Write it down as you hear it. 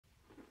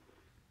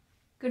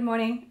Good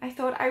morning. I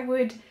thought I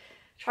would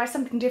try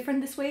something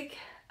different this week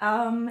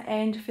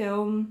and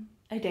film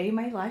a day in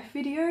my life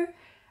video.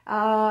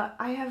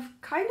 I have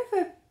kind of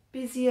a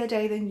busier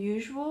day than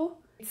usual.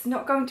 It's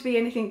not going to be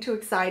anything too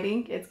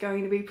exciting. It's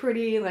going to be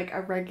pretty like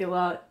a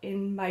regular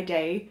in my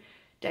day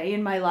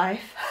in my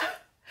life.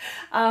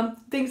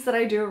 Things that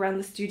I do around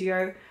the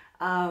studio.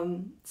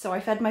 So I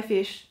fed my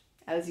fish,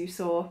 as you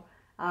saw.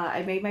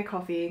 I made my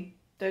coffee.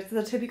 Those are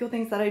the typical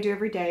things that I do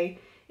every day.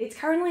 It's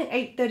currently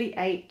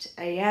 8:38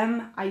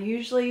 a.m. I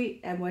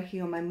usually am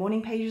working on my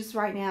morning pages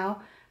right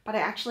now, but I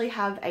actually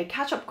have a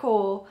catch-up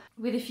call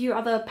with a few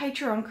other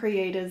Patreon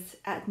creators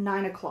at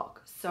 9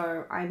 o'clock.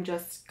 So I'm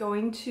just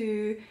going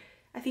to,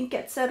 I think,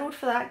 get settled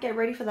for that, get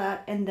ready for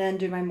that, and then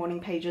do my morning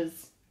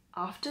pages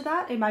after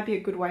that. It might be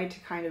a good way to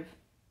kind of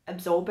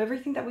absorb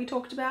everything that we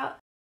talked about.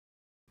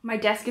 My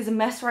desk is a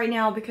mess right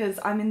now because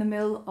I'm in the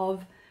middle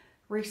of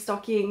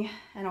restocking,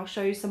 and I'll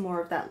show you some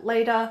more of that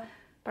later.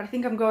 But I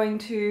think I'm going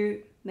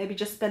to maybe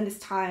just spend this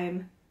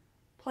time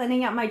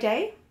planning out my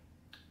day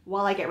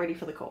while I get ready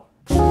for the call.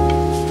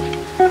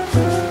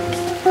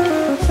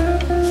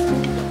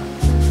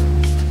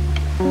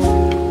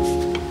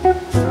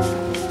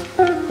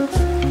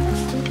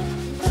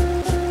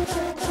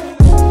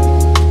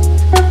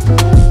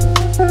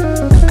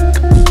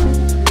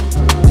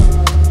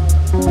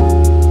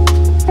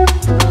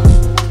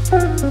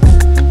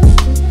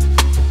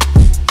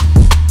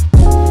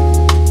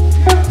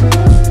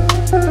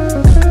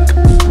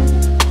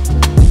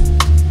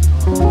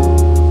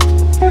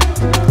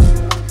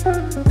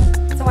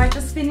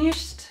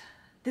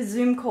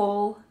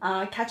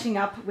 Catching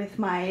up with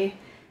my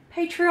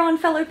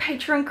fellow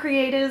Patreon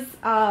creators.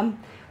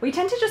 We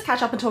tend to just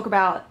catch up and talk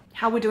about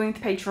how we're doing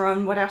with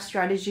Patreon, what our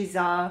strategies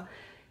are,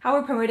 how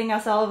we're promoting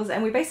ourselves,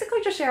 and we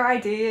basically just share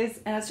ideas,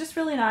 and it's just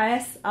really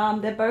nice.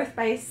 They're both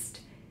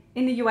based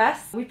in the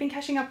US. We've been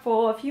catching up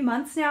for a few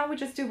months now. We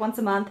just do once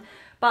a month,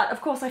 but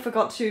of course I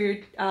forgot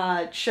to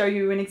show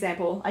you an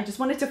example. I just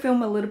wanted to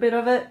film a little bit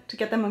of it to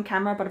get them on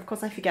camera, but of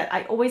course I forget.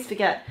 I always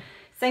forget.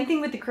 Same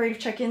thing with the creative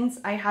check-ins.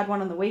 I had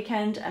one on the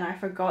weekend and I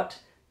forgot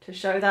to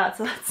show that,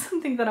 so that's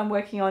something that I'm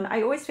working on.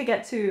 I always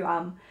forget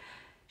to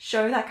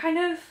show that kind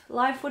of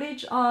live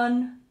footage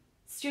on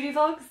studio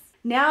vlogs.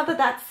 Now that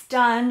that's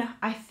done,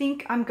 I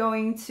think I'm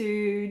going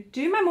to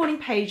do my morning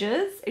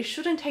pages. It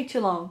shouldn't take too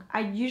long. I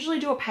usually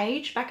do a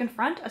page back and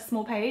front, a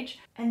small page,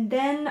 and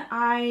then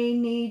I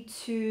need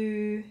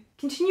to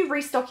continue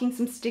restocking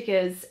some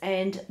stickers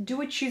and do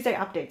a Tuesday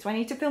update. So I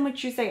need to film a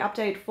Tuesday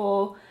update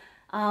for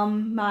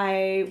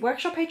my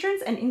workshop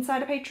patrons and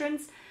insider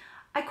patrons.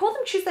 I call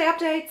them Tuesday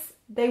updates.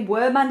 They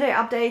were Monday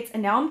updates,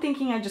 and now I'm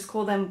thinking I just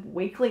call them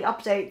weekly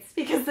updates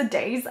because the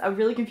days are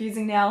really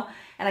confusing now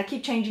and I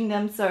keep changing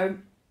them. So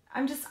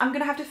I'm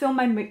gonna have to film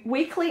my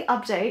weekly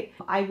update.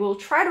 I will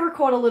try to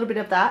record a little bit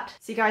of that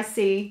so you guys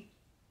see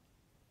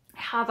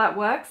how that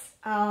works.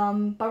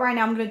 But right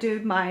now I'm gonna do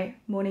my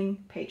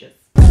morning pages.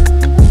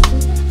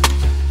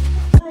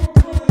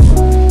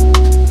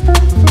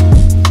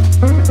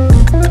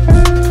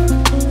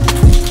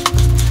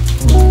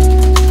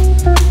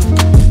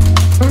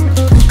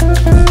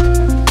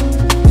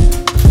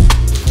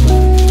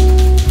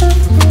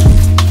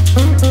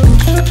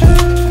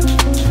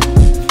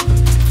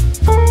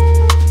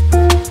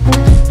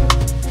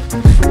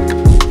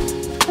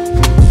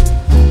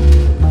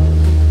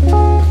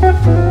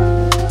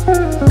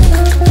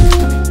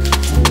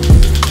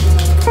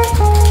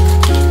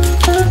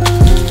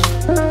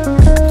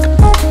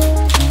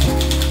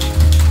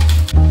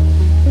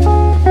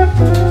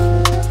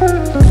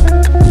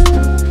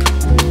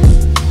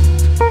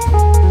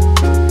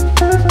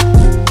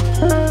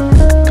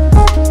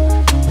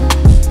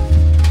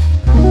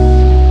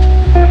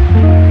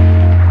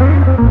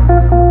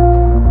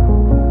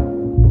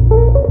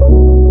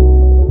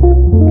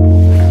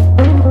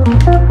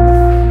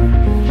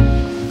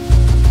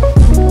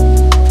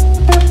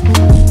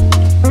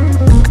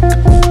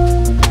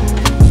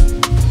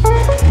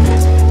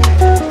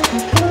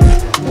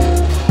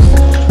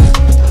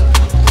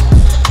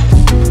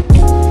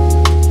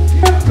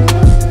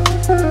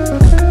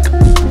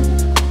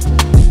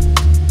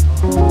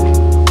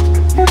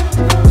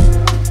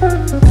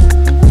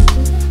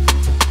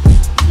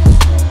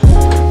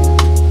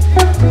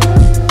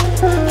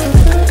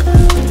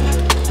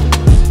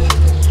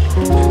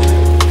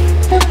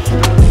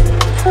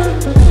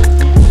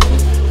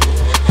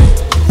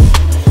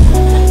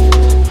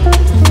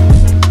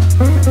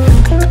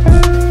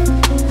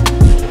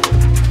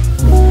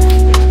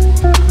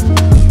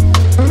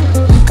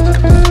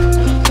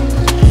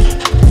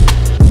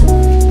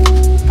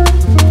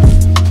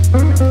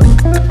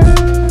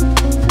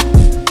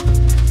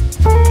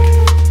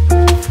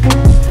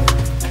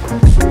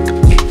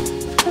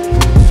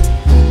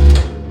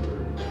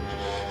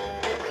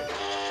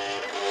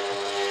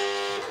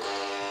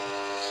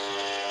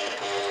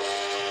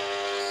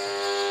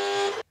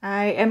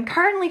 I am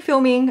currently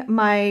filming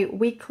my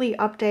weekly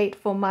update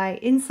for my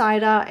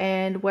insider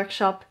and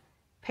workshop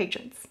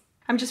patrons.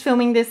 I'm just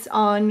filming this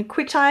on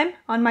QuickTime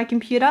on my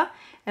computer,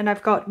 and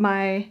I've got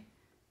my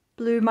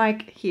blue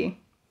mic here.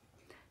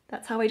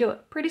 that's how I do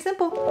it. Pretty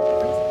simple.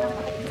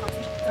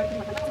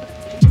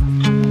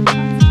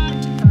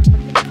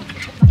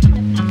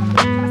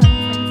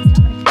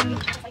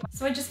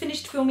 So I just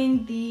finished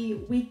filming the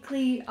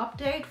weekly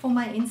update for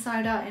my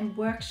insider and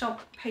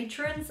workshop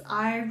patrons.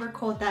 I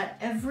record that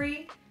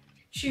every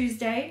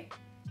Tuesday,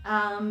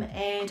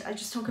 and I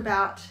just talk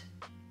about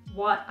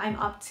what I'm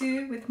up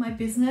to with my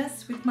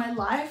business, with my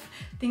life,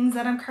 things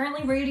that I'm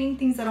currently reading,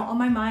 things that are on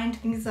my mind,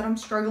 things that I'm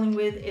struggling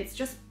with. It's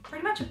just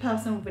pretty much a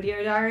personal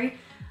video diary,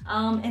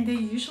 and they're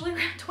usually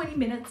around 20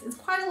 minutes. It's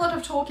quite a lot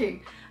of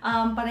talking,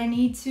 but I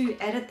need to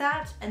edit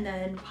that and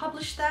then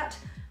publish that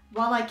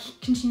while I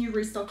continue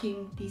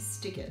restocking these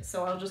stickers.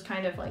 So I'll just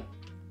kind of like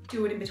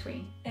do it in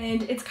between.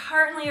 And it's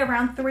currently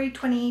around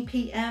 3:20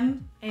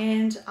 p.m.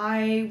 and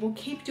I will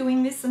keep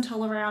doing this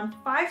until around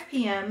 5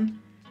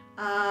 p.m.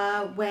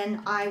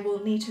 When I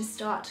will need to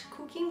start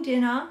cooking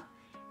dinner,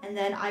 and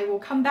then I will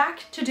come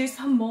back to do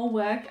some more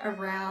work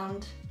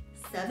around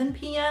 7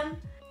 p.m.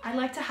 I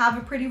like to have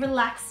a pretty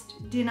relaxed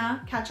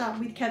dinner, catch up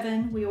with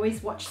Kevin. We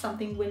always watch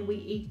something when we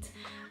eat,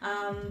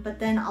 but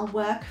then I'll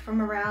work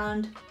from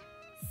around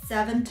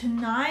 7 to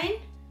 9,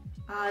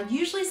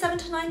 usually 7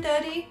 to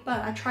 9:30,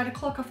 but I try to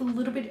clock off a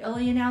little bit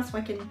earlier now so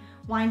I can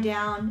wind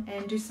down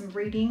and do some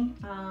reading.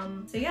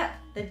 So yeah,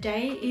 the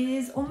day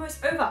is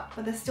almost over,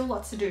 but there's still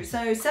lots to do.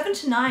 So 7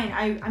 to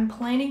 9, I'm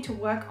planning to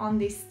work on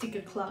this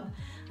sticker club.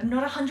 I'm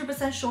not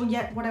 100% sure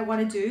yet what I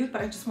want to do,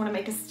 but I just want to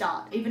make a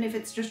start. Even if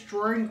it's just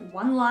drawing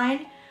one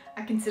line,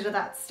 I consider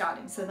that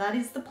starting. So that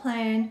is the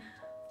plan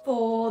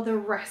for the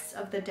rest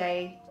of the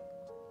day,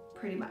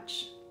 pretty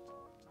much.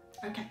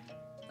 Okay,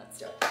 let's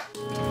do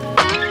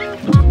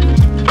it.